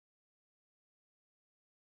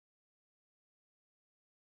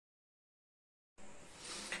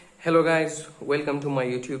Hello guys, welcome to my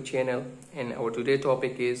YouTube channel, and our today's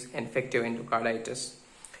topic is infective endocarditis.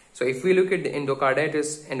 So if we look at the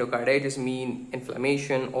endocarditis means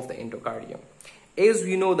inflammation of the endocardium. As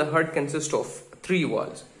we know, the heart consists of three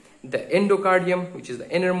walls: the endocardium, which is the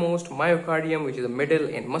innermost, myocardium, which is the middle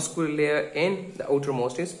and muscular layer, and the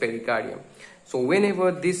outermost is pericardium. So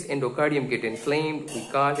whenever this endocardium gets inflamed, we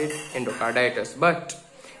call it endocarditis. But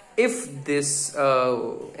if this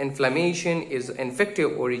inflammation is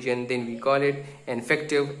infective origin, then we call it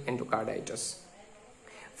infective endocarditis.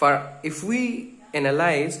 If we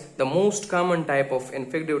analyze the most common type of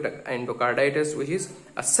infective endocarditis, which is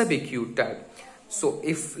a subacute type. So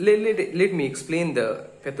let me explain the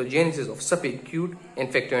pathogenesis of subacute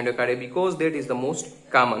infective endocarditis, because that is the most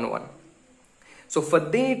common one. So for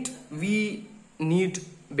that, we need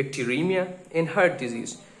bacteremia and heart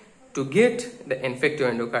disease to get the infective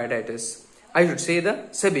endocarditis. I should say the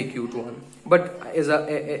subacute one, but as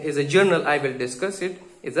a journal I will discuss it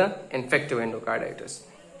is a infective endocarditis.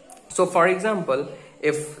 So for example,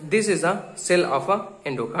 if this is a cell of a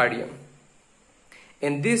endocardium,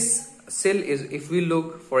 and this cell is, if we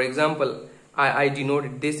look, for example, I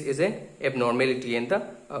denoted this is a abnormality in the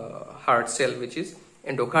heart cell, which is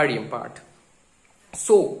endocardium part.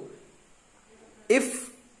 So if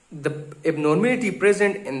the abnormality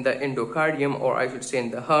present in the endocardium, or I should say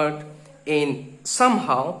in the heart, and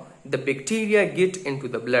somehow the bacteria get into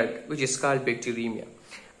the blood, which is called bacteremia.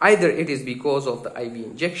 Either it is because of the IV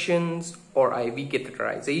injections or IV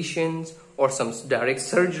catheterizations or some direct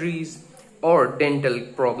surgeries or dental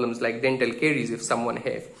problems like dental caries if someone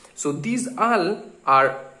have. So these all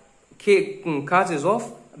are causes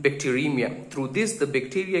of bacteremia. Through this, the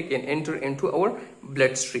bacteria can enter into our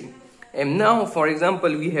bloodstream. And now, for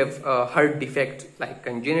example, we have a heart defect like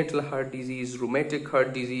congenital heart disease, rheumatic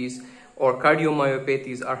heart disease, or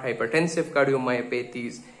cardiomyopathies or hypertensive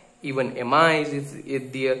cardiomyopathies, even MIs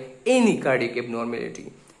if there any cardiac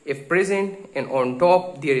abnormality if present, and on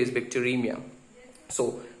top there is bacteremia.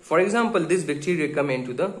 So for example, this bacteria come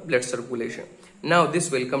into the blood circulation. Now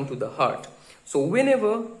this will come to the heart. So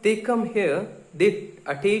whenever they come here, they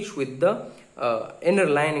attach with the inner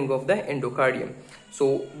lining of the endocardium.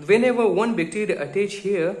 So whenever one bacteria attach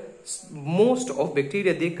here, most of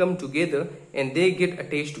bacteria, they come together and they get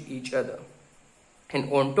attached to each other.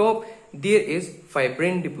 And on top there is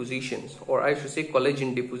fibrin depositions, or I should say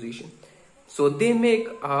collagen deposition. So they make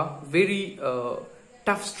a very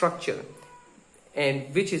tough structure,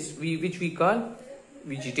 and which we call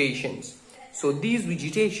vegetations. So these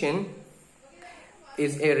vegetation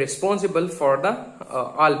is responsible for the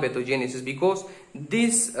all pathogenesis, because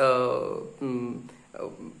this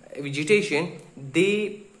vegetation,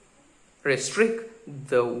 they restrict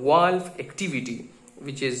the valve activity,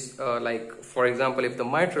 which is like, for example, if the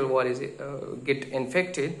mitral valve is get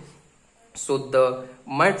infected, so the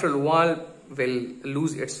mitral valve will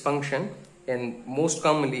lose its function, and most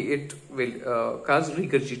commonly it will cause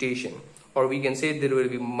regurgitation, or we can say there will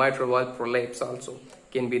be mitral valve prolapse also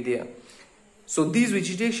can be there. So these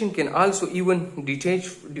vegetation can also even detach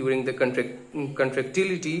during the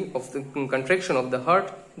contractility of the contraction of the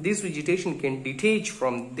heart. This vegetation can detach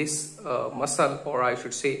from this muscle, or I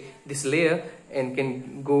should say this layer, and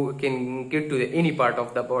can get to any part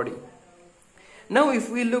of the body. Now if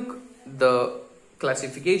we look the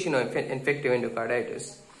classification of infective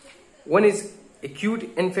endocarditis, one is acute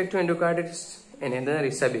infective endocarditis and another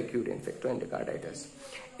is subacute infective endocarditis.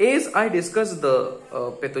 As I discussed the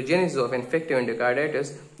pathogenesis of infective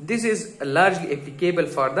endocarditis, this is largely applicable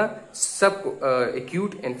for the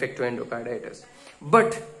acute infective endocarditis.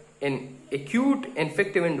 But in acute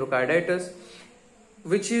infective endocarditis,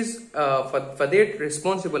 which is for that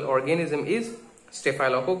responsible organism is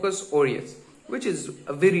Staphylococcus aureus, which is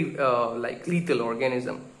a very like lethal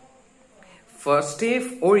organism. For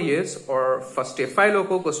Staph aureus or for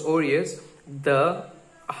Staphylococcus aureus, the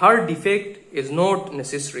heart defect is not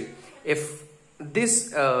necessary. If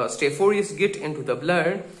this Staph aureus get into the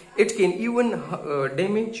blood, it can even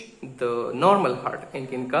damage the normal heart and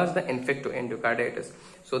can cause the infective endocarditis.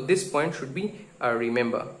 So this point should be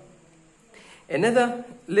remember. Another,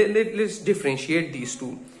 let's differentiate these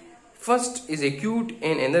two. First is acute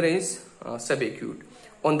and another is subacute.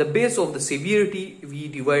 On the base of the severity, we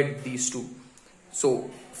divide these two. So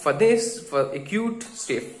for this, for acute,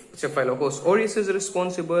 Staphylococcus aureus is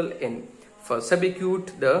responsible, and for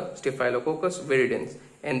subacute, the Staphylococcus viridans.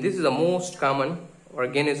 And this is the most common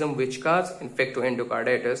organism which cause infective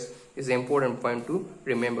endocarditis. Is an important point to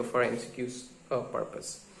remember for MCQ's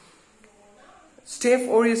purpose. Staph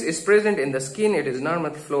aureus is present in the skin. It is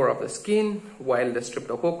normal flora of the skin, while the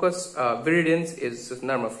Streptococcus viridans is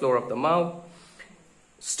normal flora of the mouth.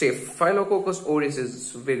 Staphylococcus aureus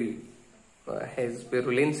is very has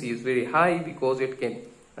virulency is very high because it can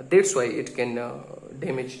that's why it can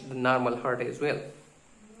damage the normal heart as well.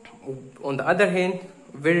 On the other hand,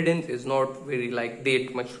 viridans is not very like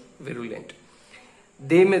that much virulent.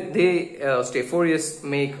 Staph aureus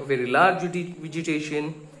make a very large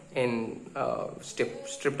vegetation, and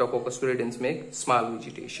Streptococcus viridans make small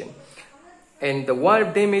vegetation. And the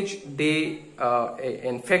valve damage, they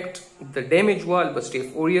infect the damaged valve, but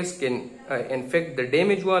Staph aureus can infect the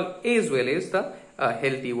damaged valve as well as the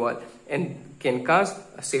healthy valve, and can cause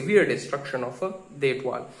a severe destruction of that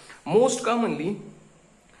valve. Most commonly,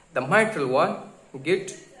 the mitral valve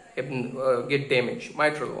get damaged,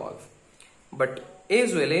 mitral valve, but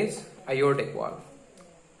as well as aortic valve.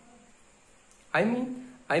 I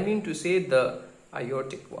mean to say the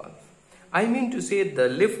aortic valve. I mean to say the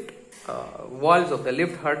left walls of the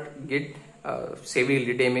left heart get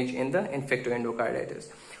severely damaged in the infective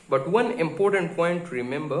endocarditis. But one important point to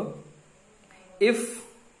remember: if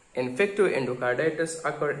infective endocarditis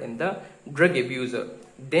occur in the drug abuser,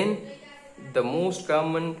 then the most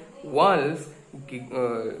common valve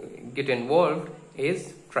get involved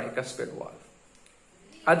is tricuspid valve.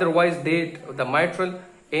 Otherwise, the mitral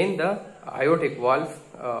and the aortic valve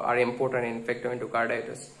are important in infective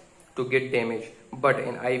endocarditis to get damaged. But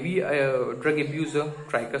in IV drug abuser,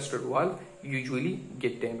 tricuspid valve usually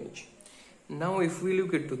get damaged. Now, if we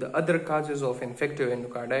look into the other causes of infective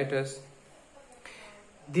endocarditis,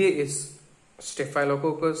 there is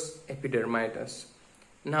Staphylococcus epidermidis.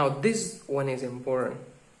 Now, this one is important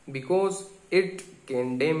because it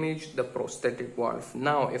can damage the prosthetic valve.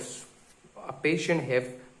 Now, if a patient have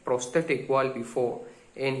prosthetic valve before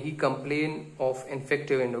and he complain of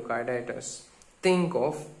infective endocarditis, think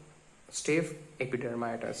of Staph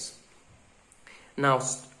epidermidis. Now,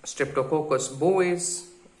 Streptococcus bovis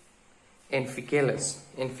and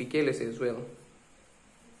faecalis as well.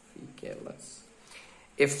 Faecalis.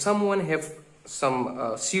 If someone have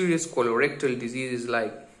some serious colorectal diseases,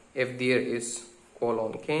 like if there is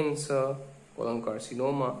colon cancer, colon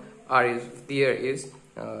carcinoma, or if there is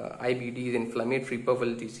IBD, inflammatory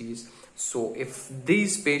bowel disease, so if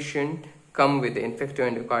these patients come with the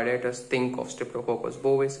infective endocarditis, think of Streptococcus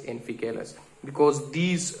bovis and faecalis, because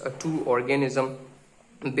these two organisms,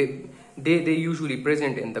 they usually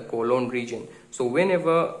present in the colon region. So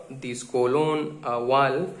whenever these colon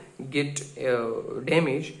valve get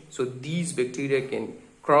damaged, so these bacteria can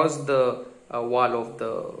cross the wall of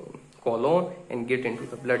the colon and get into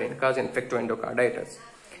the blood and cause infective endocarditis.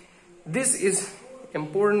 This is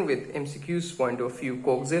important with MCQ's point of view.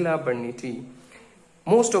 Coxella burnetii.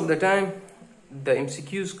 Most of the time, the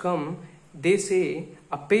MCQs come, they say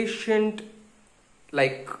a patient,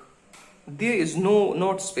 like, there is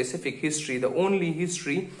not specific history. The only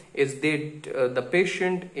history is that the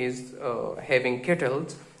patient is having cattle,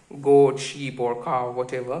 goat, sheep or cow,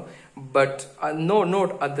 whatever, but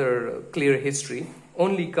not other clear history.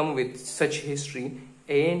 Only come with such history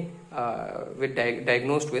and with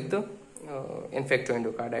diagnosed with the infective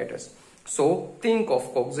endocarditis. So think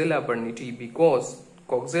of Coxella burnetii, because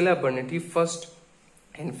Coxella burnetii first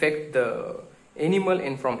infect the animal,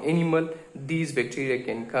 and from animal these bacteria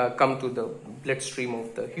can come to the bloodstream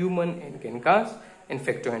of the human and can cause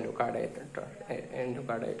infective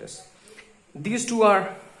endocarditis. These two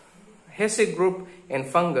are Hesse group and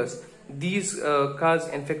fungus. These cause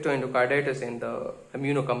infective endocarditis in the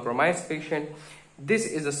immunocompromised patient. This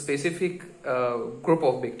is a specific group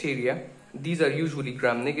of bacteria. These are usually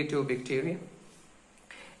gram-negative bacteria,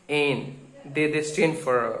 and they stand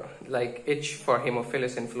for like H for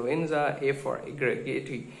Haemophilus influenza, A for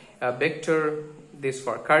Ehrlichia bacter, this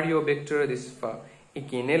for Cardiobacter, this for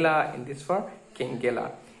Echinella, and this for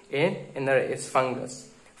Kingella, and another is fungus.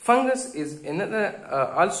 Fungus is another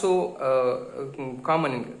also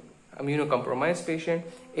common in immunocompromised patient,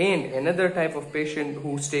 and another type of patient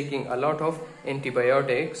who's taking a lot of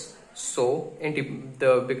antibiotics. So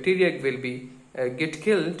the bacteria will be get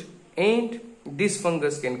killed, and this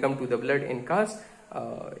fungus can come to the blood and cause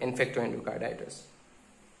infective endocarditis.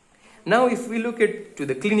 Now, if we look at to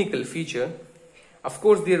the clinical feature, of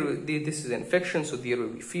course this is infection, so there will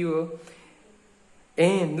be fever.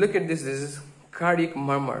 And look at this is cardiac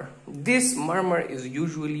murmur. This murmur is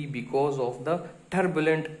usually because of the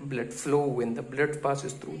turbulent blood flow when the blood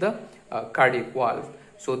passes through the cardiac valve.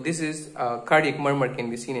 So this is cardiac murmur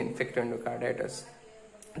can be seen in infective endocarditis.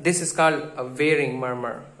 This is called a varying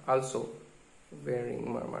murmur, also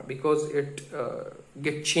varying murmur, because it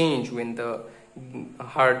get changed when the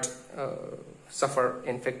heart suffer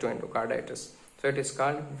infective endocarditis. So it is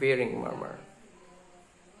called varying murmur.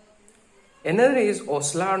 Another is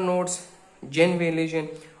oscillar notes Gangway lesion.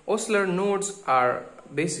 Ocellular nodes are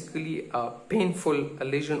basically a painful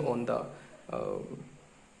lesion on the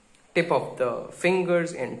tip of the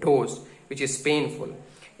fingers and toes, which is painful,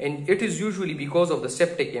 and it is usually because of the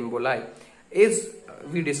septic emboli. As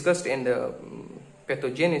we discussed in the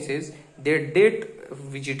pathogenesis, their dead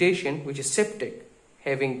vegetation, which is septic,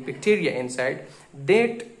 having bacteria inside,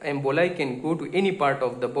 that emboli can go to any part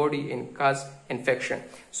of the body and cause infection.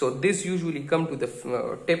 So this usually come to the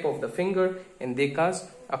tip of the finger, and they cause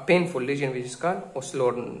a painful lesion which is called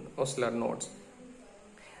ocellular nodes.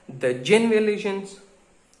 The Gangway lesions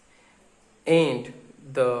and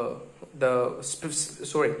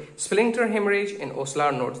sphincter hemorrhage and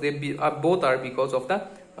ocellular nodes, both are because of the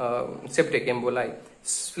septic emboli.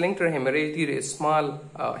 Sphincter hemorrhage, there is small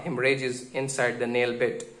hemorrhages inside the nail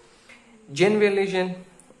bed. Gangway lesion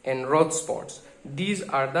and Roth spots, these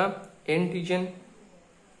are the antigen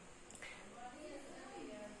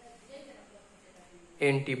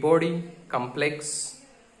antibody complex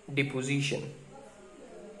deposition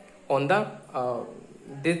on the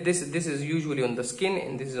this is usually on the skin,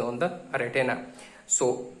 and this is on the retina.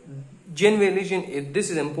 So Gangway lesion, this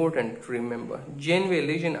is important to remember. Gangway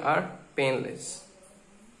lesion are painless,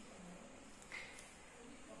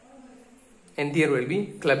 and there will be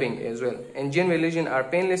clubbing as well. And Gangway lesion are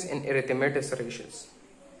painless and erythematous rashes.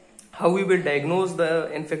 How we will diagnose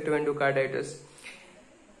the infective endocarditis?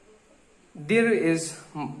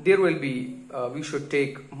 We should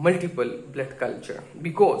take multiple blood culture,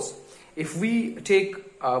 because if we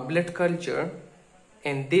take blood culture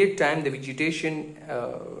and that time the vegetation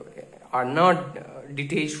are not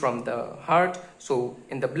detached from the heart, so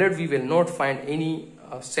in the blood we will not find any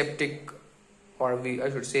septic, or we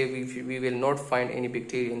will not find any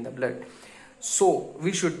bacteria in the blood. So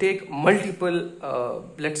we should take multiple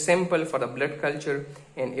blood sample for the blood culture,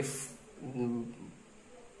 and if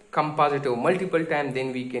come positive multiple times,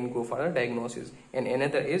 then we can go for a diagnosis. And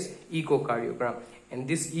another is echocardiogram, and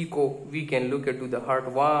this echo we can look into the heart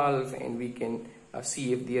valve, and we can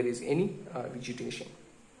see if there is any vegetation.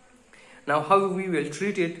 Now how we will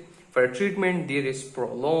treat it? For a treatment, there is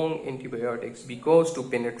prolonged antibiotics, because to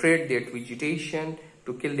penetrate that vegetation,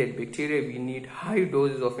 to kill that bacteria, we need high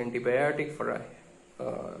doses of antibiotic for a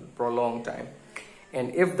prolonged time.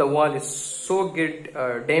 And if the wall is so get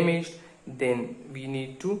damaged, then we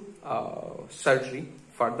need to surgery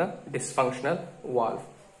for the dysfunctional valve.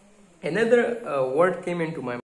 Another word came into my mind.